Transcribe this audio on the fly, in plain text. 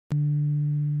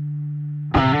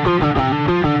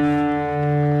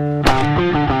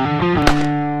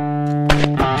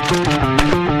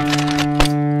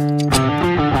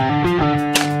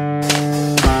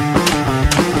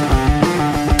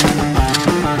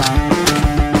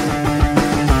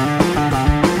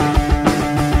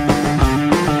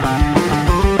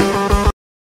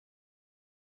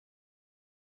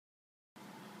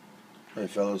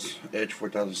Alright fellas, Edge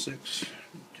 4006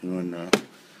 doing a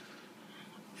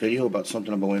video about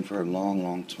something I've been waiting for a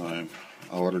long time.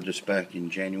 I ordered this back in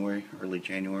January, early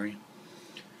January,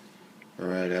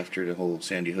 right after the whole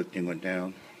Sandy Hook thing went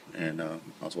down, and I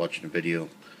was watching a video. I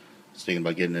was thinking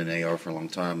about getting an AR for a long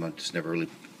time. I just never really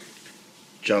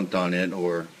jumped on it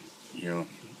or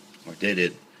did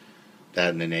it.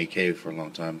 That and an AK for a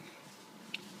long time.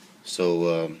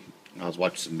 So I was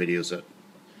watching some videos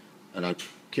and I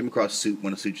came across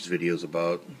one of Such's videos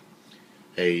about,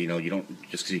 hey, you don't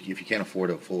just if you can't afford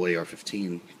a full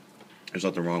AR-15, there's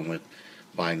nothing wrong with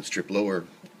buying the strip lower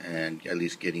and at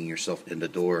least getting yourself in the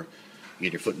door,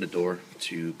 get your foot in the door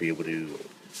to be able to,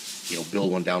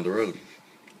 build one down the road.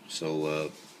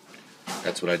 So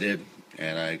that's what I did,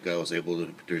 and I was able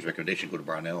to, through his recommendation, go to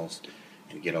Brownells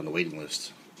and get on the waiting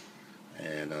list.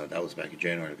 And that was back in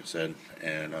January, like I said,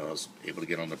 and I was able to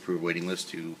get on the approved waiting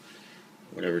list to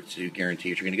guarantee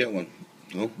that you're going to get one.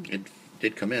 Well, it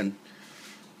did come in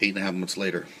 8.5 months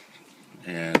later,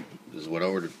 and this is what I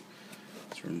ordered.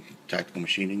 It's from Tactical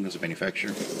Machining as a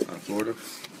manufacturer out of Florida.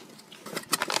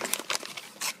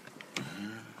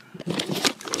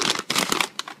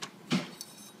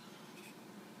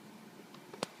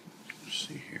 Let's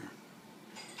see here.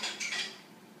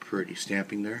 Pretty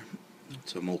stamping there.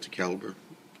 It's a multi-caliber.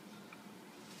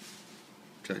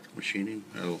 Tactical Machining,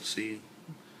 LLC,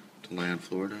 Tulane,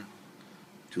 Florida.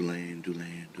 Tulane.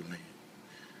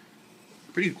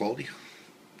 Pretty good quality.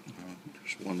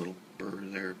 There's one little burr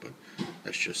there, but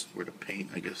that's just where the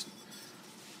paint, I guess,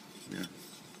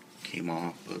 came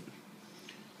off. But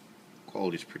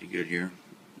quality's pretty good here.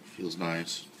 Feels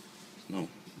nice. No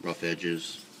rough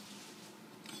edges.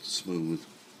 Smooth.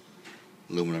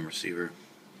 Aluminum receiver.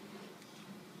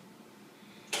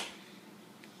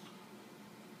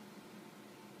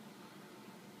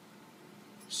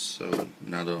 So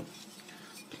now the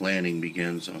planning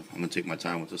begins. I'm going to take my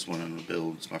time with this one and the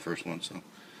build. It's my first one, so I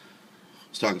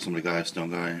was talking to some of the guys,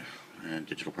 Stone Guy and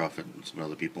Digital Prophet, and some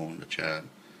other people in the chat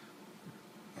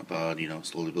about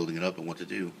slowly building it up and what to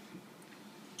do.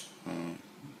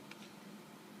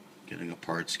 Getting a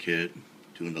parts kit,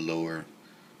 doing the lower,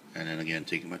 and then again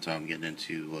taking my time getting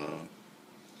into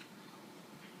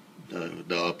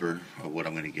the upper of what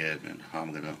I'm going to get and how I'm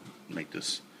going to make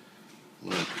this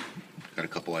look. Got a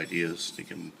couple ideas.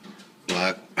 Thinking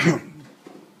black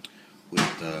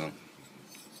with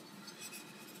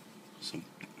some,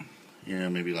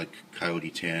 maybe like Coyote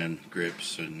tan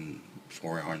grips and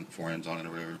four ends on it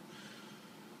or whatever.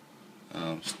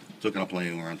 Still kind of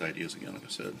playing around with ideas again, like I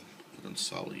said. Nothing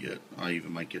solid yet. I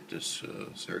even might get this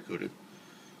Cerakoted.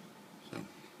 So,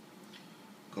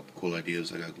 a couple cool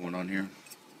ideas I got going on here.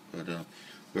 But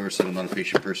whoever said I'm not a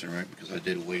patient person, right? Because I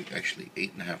did wait actually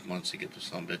 8.5 months to get this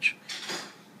sumbitch,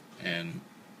 and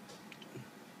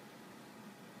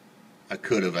I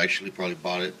could have actually probably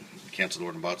bought it, canceled the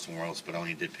order and bought it somewhere else, but I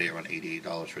only did pay around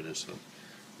 $88 for this, so it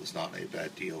was not a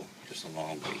bad deal. Just a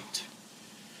long wait.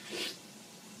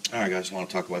 Alright guys, I want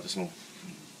to talk about this little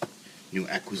new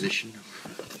acquisition,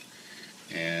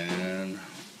 and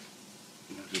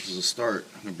this is a start.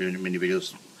 I'm going to be doing many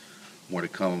videos, more to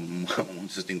come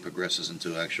once this thing progresses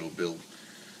into actual build.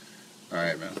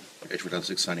 Alright man, Edge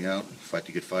 4006 signing out. Fight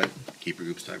the good fight. Keep your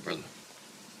groups tight, brother.